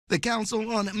The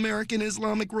Council on American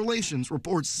Islamic Relations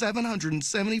reports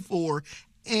 774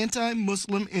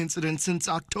 anti-Muslim incidents since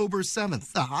October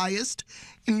 7th, the highest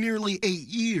in nearly 8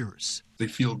 years. They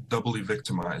feel doubly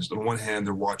victimized. On one hand,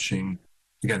 they're watching,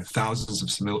 again, thousands of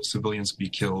civilians be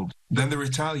killed. Then they're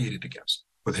retaliated against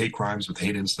with hate crimes, with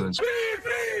hate incidents.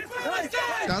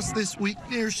 Just this week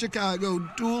near Chicago,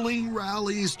 dueling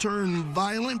rallies turned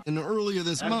violent, and earlier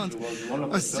this month,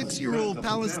 a 6-year-old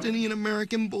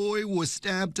Palestinian-American boy was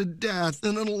stabbed to death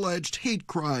in an alleged hate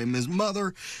crime. His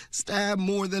mother, stabbed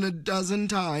more than a dozen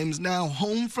times, now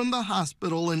home from the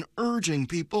hospital and urging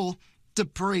people to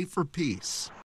pray for peace.